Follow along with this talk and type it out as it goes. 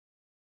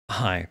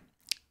Hi,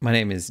 my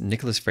name is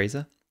Nicholas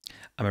Fraser.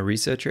 I'm a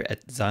researcher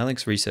at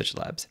Xilinx Research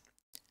Labs,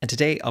 and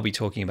today I'll be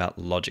talking about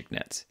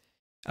LogicNets,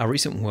 our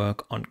recent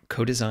work on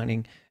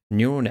co-designing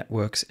neural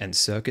networks and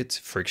circuits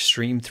for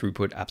extreme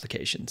throughput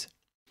applications.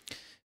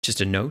 Just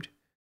a note,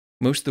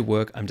 most of the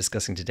work I'm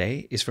discussing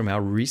today is from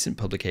our recent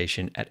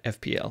publication at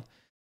FPL,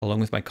 along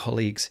with my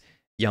colleagues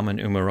Yaman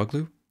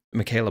Umaroglu,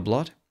 Michaela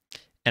Blott,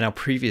 and our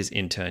previous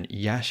intern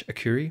Yash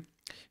Akuri,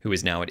 who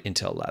is now at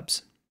Intel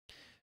Labs.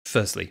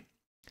 Firstly,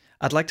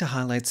 I'd like to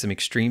highlight some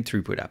extreme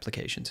throughput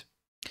applications.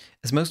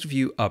 As most of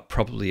you are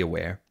probably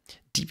aware,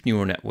 deep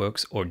neural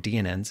networks, or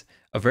DNNs,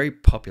 are very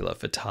popular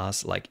for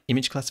tasks like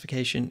image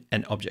classification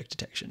and object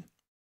detection.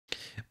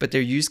 But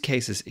their use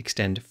cases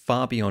extend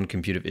far beyond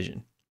computer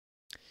vision.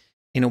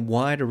 In a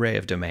wide array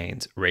of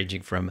domains,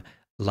 ranging from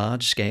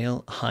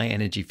large-scale,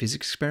 high-energy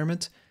physics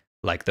experiments,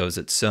 like those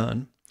at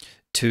CERN,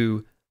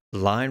 to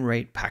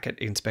line-rate packet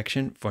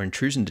inspection for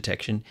intrusion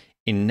detection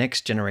in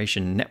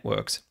next-generation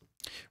networks,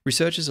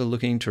 researchers are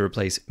looking to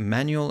replace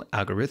manual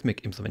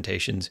algorithmic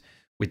implementations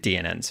with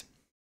DNNs.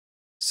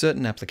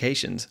 Certain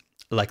applications,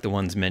 like the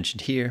ones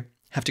mentioned here,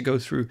 have to go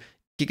through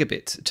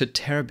gigabits to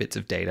terabits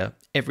of data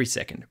every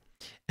second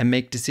and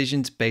make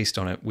decisions based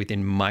on it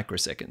within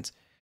microseconds,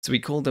 so we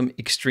call them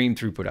extreme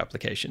throughput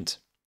applications.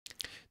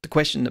 The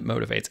question that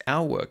motivates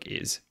our work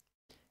is,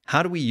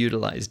 how do we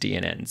utilize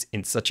DNNs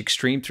in such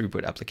extreme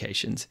throughput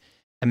applications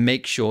and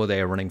make sure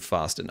they are running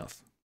fast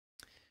enough?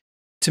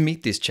 To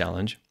meet this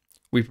challenge,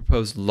 we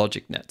propose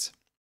LogicNets.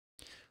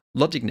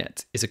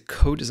 LogicNets is a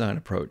co-design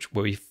approach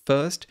where we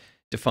first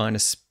define a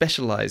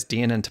specialized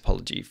DNN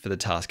topology for the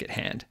task at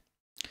hand.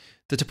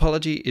 The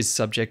topology is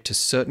subject to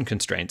certain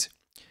constraints,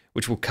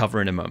 which we'll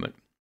cover in a moment.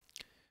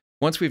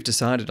 Once we've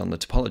decided on the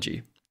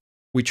topology,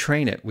 we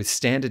train it with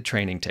standard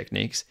training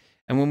techniques,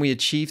 and when we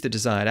achieve the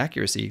desired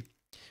accuracy,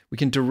 we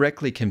can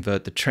directly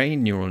convert the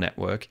trained neural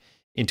network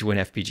into an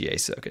FPGA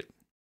circuit.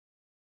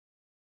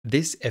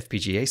 This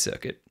FPGA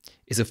circuit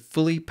is a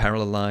fully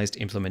parallelized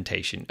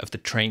implementation of the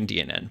trained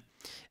DNN,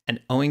 and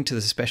owing to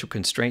the special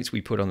constraints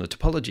we put on the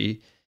topology,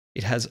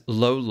 it has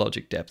low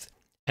logic depth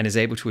and is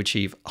able to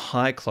achieve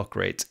high clock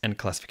rates and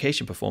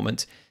classification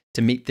performance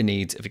to meet the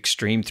needs of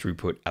extreme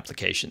throughput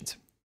applications.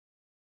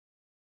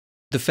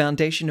 The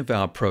foundation of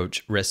our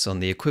approach rests on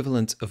the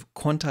equivalence of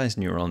quantized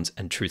neurons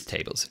and truth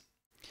tables.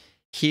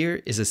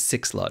 Here is a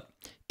 6-LUT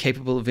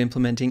capable of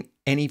implementing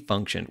any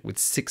function with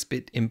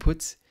 6-bit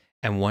inputs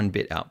and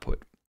 1-bit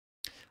output.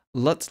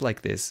 LUTs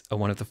like this are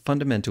one of the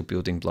fundamental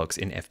building blocks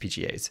in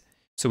FPGAs,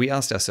 so we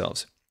asked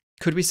ourselves,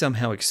 could we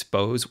somehow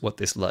expose what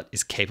this LUT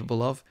is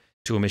capable of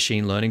to a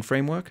machine learning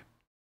framework?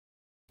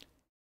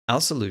 Our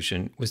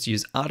solution was to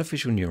use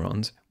artificial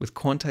neurons with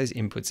quantized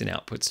inputs and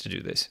outputs to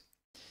do this.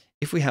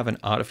 If we have an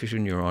artificial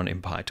neuron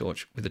in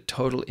PyTorch with a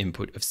total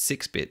input of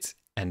 6 bits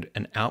and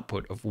an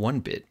output of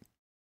 1 bit,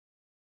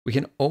 we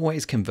can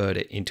always convert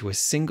it into a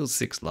single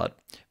 6-LUT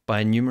by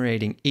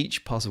enumerating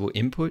each possible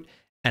input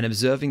and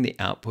observing the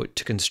output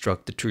to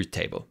construct the truth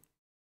table.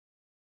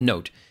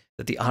 Note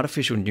that the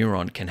artificial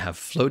neuron can have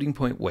floating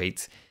point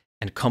weights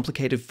and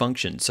complicated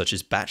functions such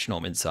as batch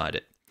norm inside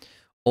it.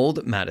 All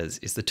that matters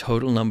is the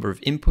total number of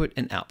input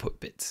and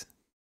output bits.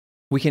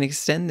 We can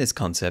extend this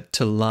concept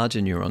to larger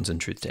neurons and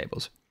truth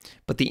tables,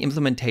 but the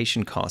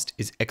implementation cost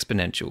is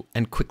exponential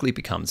and quickly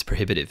becomes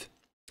prohibitive.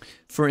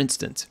 For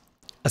instance,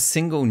 a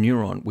single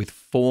neuron with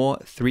 4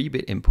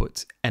 3-bit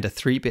inputs and a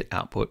 3-bit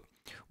output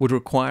would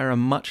require a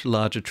much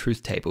larger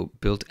truth table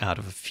built out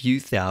of a few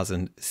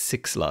thousand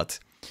 6-LUTs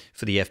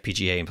for the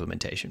FPGA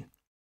implementation.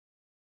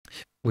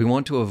 We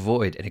want to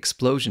avoid an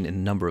explosion in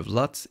the number of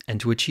LUTs, and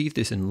to achieve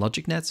this in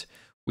LogicNets,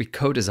 we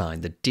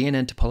co-design the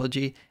DNN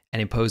topology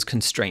and impose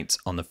constraints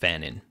on the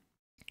fan-in.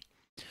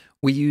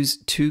 We use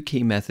 2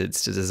 key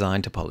methods to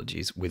design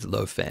topologies with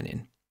low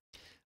fan-in.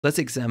 Let's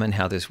examine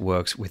how this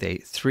works with a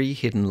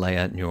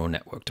 3-hidden-layer neural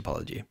network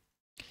topology.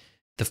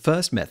 The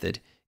first method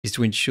is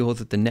to ensure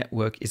that the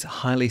network is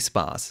highly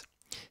sparse,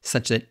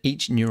 such that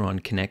each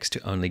neuron connects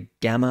to only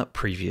gamma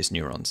previous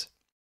neurons.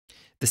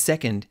 The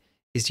second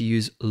is to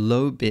use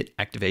low-bit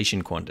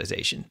activation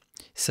quantization,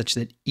 such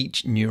that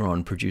each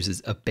neuron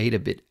produces a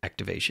beta-bit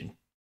activation.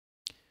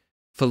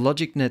 For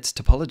LogicNets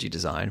topology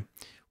design,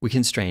 we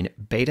constrain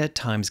beta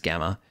times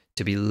gamma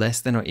to be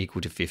less than or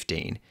equal to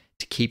 15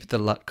 to keep the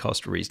LUT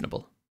cost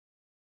reasonable.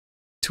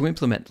 To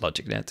implement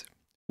LogicNets,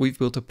 we've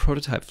built a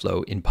prototype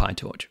flow in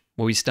PyTorch,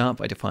 where we start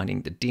by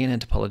defining the DNN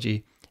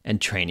topology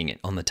and training it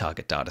on the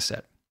target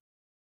dataset.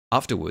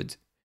 Afterwards,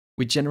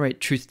 we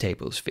generate truth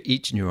tables for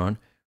each neuron,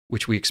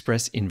 which we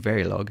express in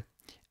Verilog,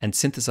 and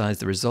synthesize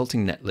the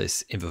resulting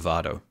netlists in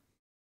Vivado.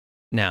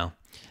 Now,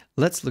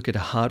 let's look at a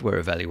hardware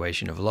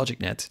evaluation of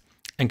LogicNets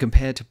and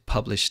compare to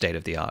published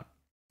state-of-the-art.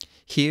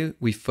 Here,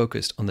 we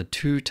focused on the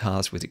 2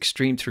 tasks with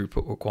extreme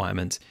throughput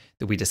requirements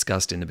that we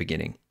discussed in the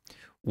beginning,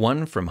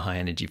 one from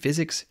high-energy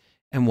physics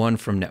and one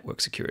from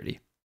network security.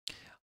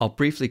 I'll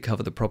briefly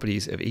cover the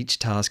properties of each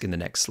task in the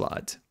next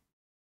slides.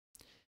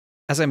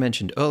 As I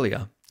mentioned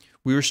earlier,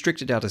 we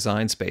restricted our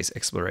design space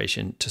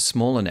exploration to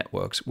smaller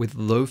networks with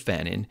low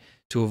fan-in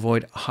to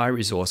avoid high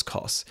resource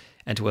costs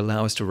and to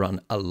allow us to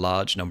run a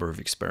large number of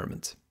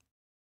experiments.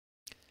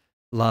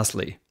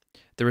 Lastly,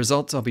 the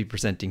results I'll be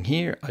presenting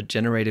here are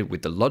generated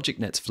with the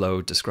LogicNets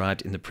flow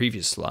described in the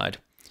previous slide.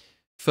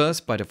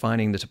 First, by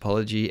defining the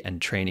topology and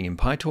training in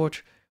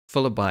PyTorch,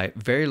 followed by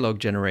Verilog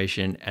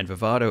generation and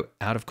Vivado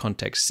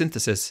out-of-context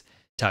synthesis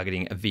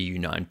targeting a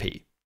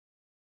VU9P.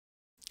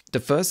 The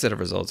first set of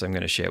results I'm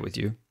going to share with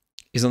you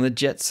is on the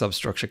JET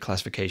substructure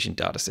classification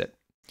dataset,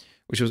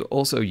 which was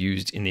also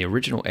used in the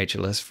original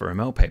HLS for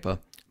ML paper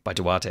by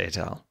Duarte et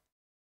al.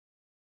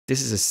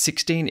 This is a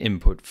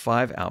 16-input,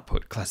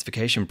 5-output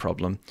classification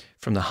problem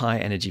from the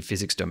high-energy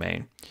physics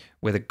domain,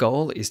 where the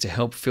goal is to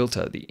help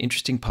filter the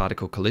interesting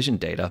particle collision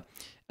data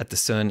at the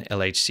CERN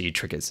LHC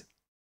triggers.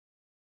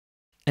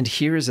 And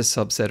here is a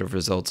subset of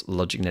results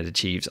LogicNet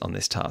achieves on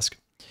this task,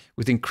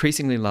 with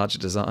increasingly larger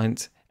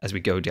designs as we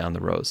go down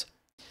the rows.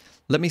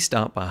 Let me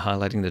start by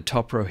highlighting the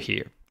top row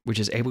here, which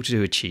is able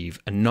to achieve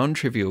a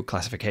non-trivial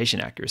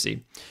classification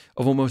accuracy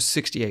of almost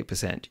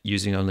 68%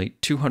 using only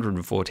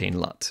 214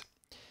 LUTs.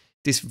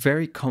 This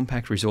very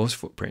compact resource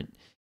footprint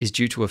is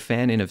due to a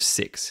fan-in of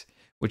 6,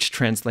 which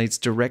translates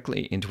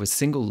directly into a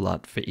single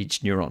LUT for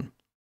each neuron.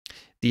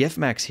 The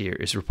Fmax here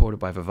is reported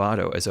by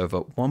Vivado as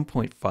over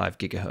 1.5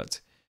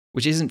 GHz,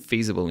 which isn't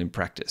feasible in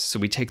practice, so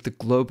we take the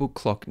global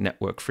clock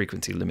network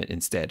frequency limit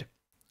instead.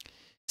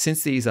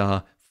 Since these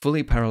are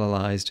fully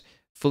parallelized,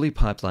 fully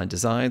pipelined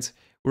designs,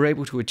 we're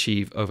able to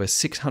achieve over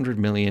 600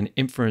 million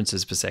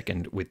inferences per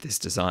second with this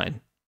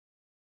design.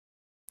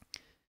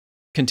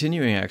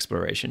 Continuing our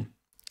exploration,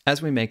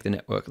 as we make the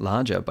network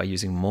larger by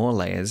using more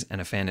layers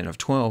and a fan-in of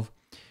 12,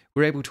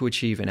 we're able to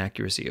achieve an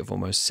accuracy of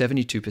almost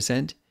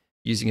 72%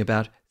 using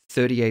about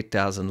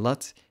 38,000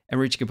 LUTs and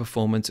reaching a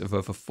performance of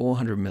over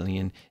 400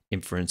 million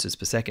inferences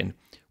per second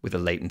with a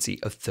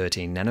latency of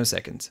 13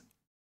 nanoseconds.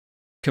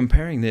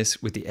 Comparing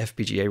this with the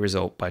FPGA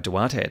result by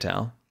Duarte et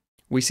al.,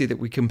 we see that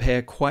we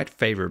compare quite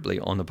favorably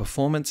on the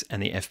performance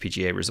and the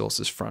FPGA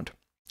resources front.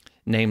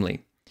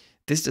 Namely,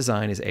 this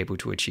design is able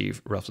to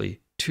achieve roughly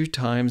 2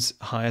 times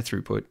higher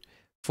throughput,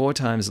 4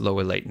 times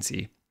lower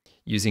latency,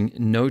 using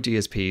no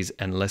DSPs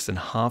and less than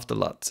half the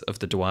LUTs of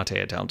the Duarte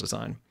et al.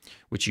 Design,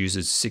 which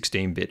uses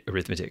 16-bit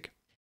arithmetic.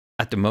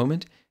 At the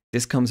moment,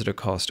 this comes at a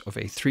cost of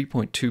a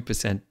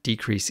 3.2%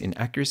 decrease in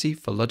accuracy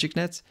for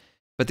LogicNets,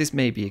 but this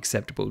may be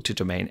acceptable to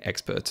domain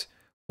experts,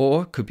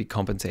 or could be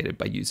compensated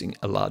by using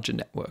a larger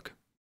network.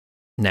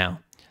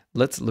 Now,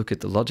 let's look at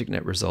the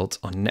LogicNet results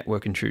on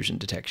network intrusion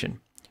detection,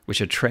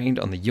 which are trained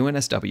on the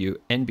UNSW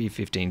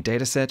NB15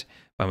 dataset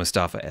by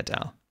Mustafa et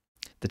al.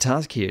 The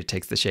task here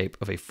takes the shape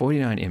of a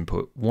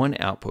 49-input,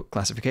 1-output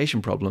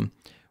classification problem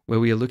where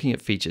we are looking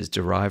at features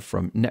derived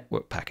from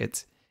network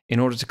packets in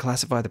order to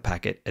classify the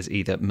packet as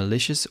either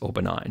malicious or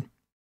benign.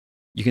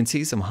 You can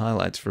see some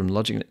highlights from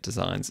LogicNet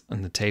designs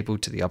on the table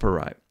to the upper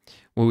right,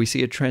 where we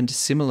see a trend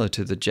similar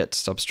to the JET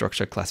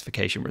substructure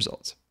classification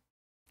results.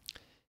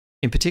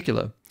 In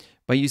particular,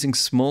 by using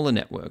smaller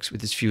networks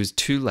with as few as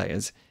 2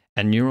 layers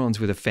and neurons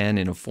with a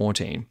fan-in of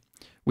 14,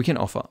 we can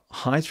offer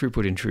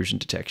high-throughput intrusion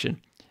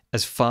detection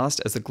as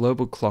fast as the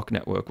global clock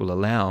network will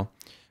allow,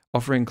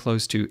 offering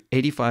close to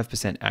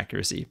 85%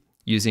 accuracy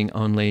using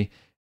only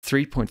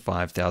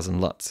 3,500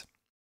 LUTs.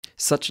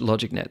 Such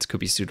LogicNets could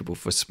be suitable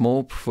for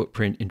small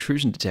footprint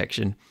intrusion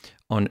detection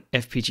on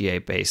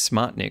FPGA-based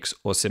smart NICs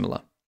or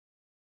similar.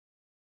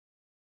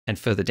 And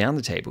further down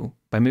the table,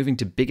 by moving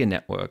to bigger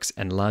networks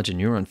and larger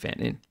neuron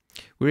fan-in,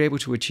 we're able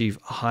to achieve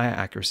higher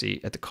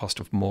accuracy at the cost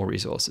of more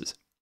resources.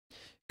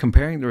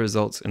 Comparing the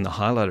results in the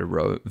highlighted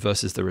row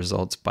versus the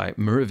results by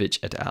Murovic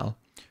et al.,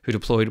 who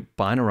deployed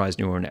binarized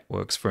neural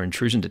networks for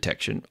intrusion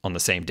detection on the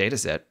same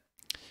dataset,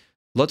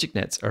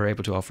 LogicNets are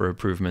able to offer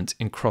improvements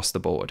across the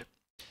board.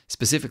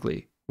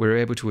 Specifically, we're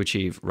able to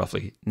achieve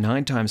roughly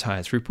 9 times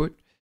higher throughput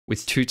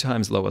with 2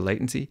 times lower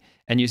latency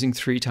and using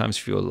 3 times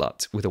fewer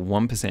LUTs with a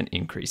 1%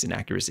 increase in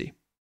accuracy.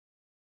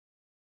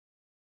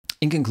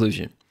 In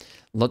conclusion,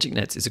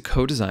 LogicNets is a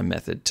co-design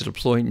method to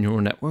deploy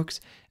neural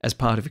networks as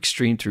part of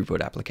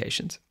extreme-throughput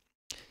applications.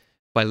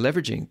 By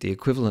leveraging the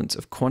equivalence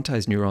of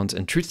quantized neurons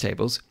and truth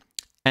tables,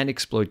 and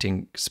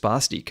exploiting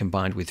sparsity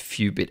combined with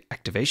few-bit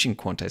activation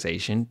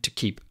quantization to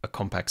keep a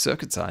compact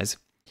circuit size,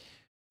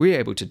 we're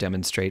able to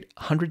demonstrate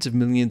hundreds of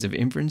millions of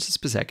inferences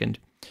per second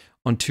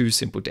on 2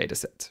 simple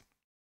datasets.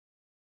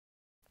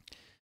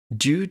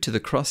 Due to the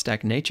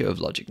cross-stack nature of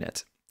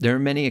LogicNets, there are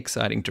many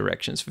exciting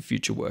directions for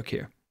future work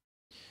here.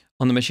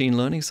 On the machine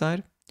learning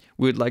side,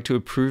 we would like to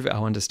improve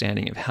our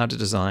understanding of how to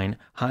design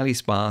highly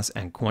sparse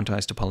and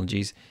quantized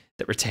topologies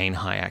that retain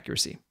high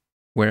accuracy.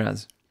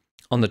 Whereas,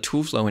 on the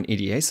toolflow and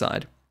EDA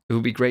side, it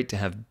would be great to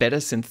have better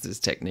synthesis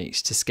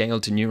techniques to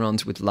scale to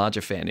neurons with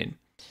larger fan-in.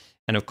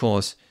 And of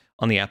course,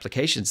 on the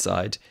application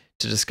side,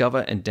 to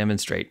discover and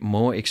demonstrate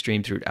more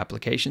extreme-throughput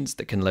applications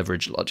that can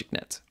leverage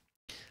LogicNets.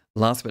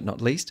 Last but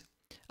not least,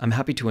 I'm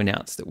happy to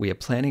announce that we are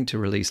planning to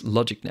release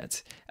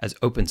LogicNets as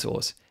open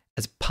source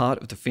as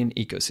part of the Fin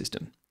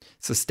ecosystem,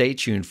 so stay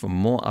tuned for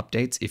more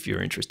updates if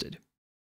you're interested.